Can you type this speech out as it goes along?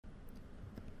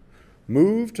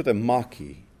Move to the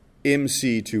Macchi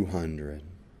MC.200.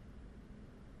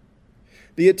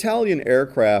 The Italian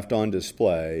aircraft on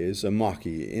display is a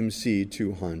Macchi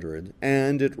MC.200,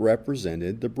 and it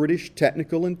represented the British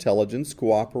technical intelligence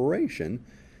cooperation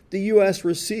the U.S.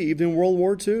 received in World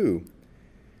War II.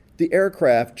 The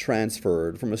aircraft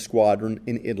transferred from a squadron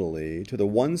in Italy to the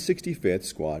 165th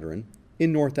Squadron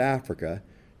in North Africa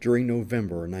during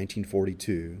November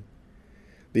 1942.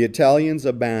 The Italians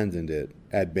abandoned it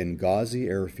at Benghazi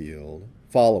airfield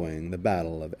following the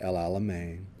Battle of El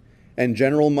Alamein, and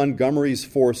General Montgomery's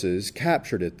forces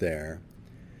captured it there.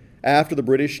 After the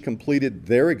British completed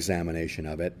their examination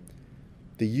of it,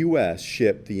 the U.S.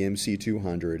 shipped the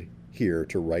MC-200 here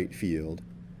to Wright Field.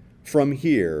 From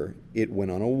here, it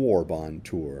went on a war bond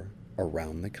tour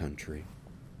around the country.